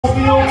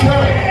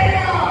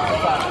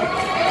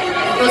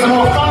because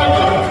I'm a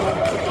fighter,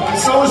 and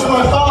so is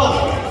my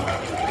father.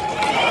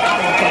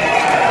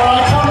 But I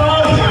come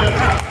out here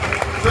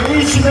for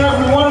each and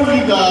every one of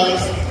you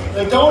guys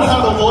that don't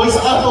have a voice.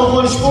 I have a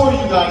voice for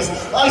you guys.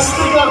 I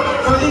stick up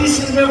for each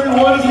and every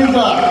one of you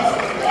guys.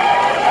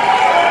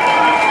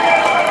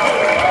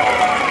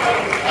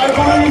 I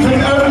believe in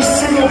every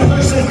single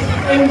person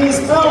in this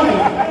building.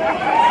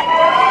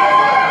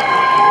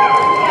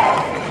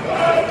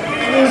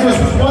 And there's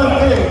just one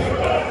thing.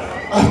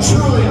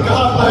 Truly,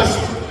 God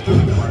bless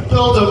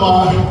Bill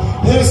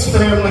DeMont, his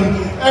family,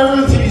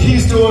 everything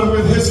he's doing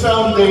with his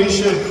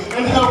foundation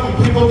and helping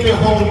people get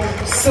home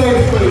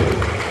safely.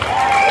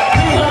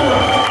 He had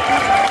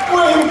a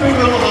way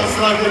bigger loss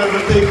than I could ever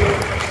think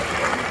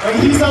of.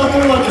 And he's out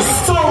there like a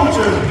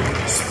soldier,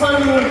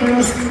 spreading the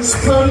news,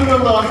 spreading the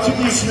love to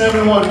each and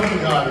every one of you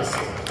guys.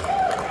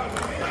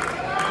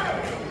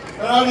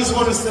 And I just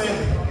want to say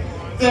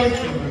thank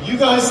you. You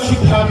guys keep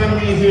having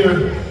me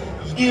here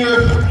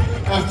year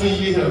after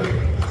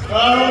year.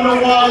 I don't know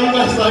why you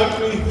guys like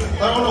me.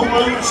 I don't know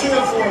why you cheer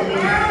for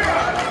me.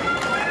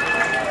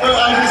 But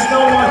I just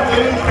know one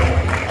thing.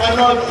 I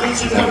love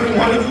each and every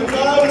one of you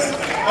guys.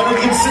 And I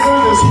consider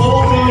this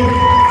whole thing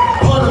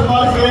part of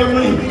my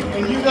family.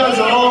 And you guys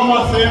are all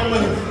my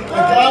family. And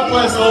God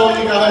bless all of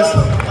you guys.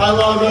 I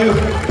love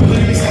you.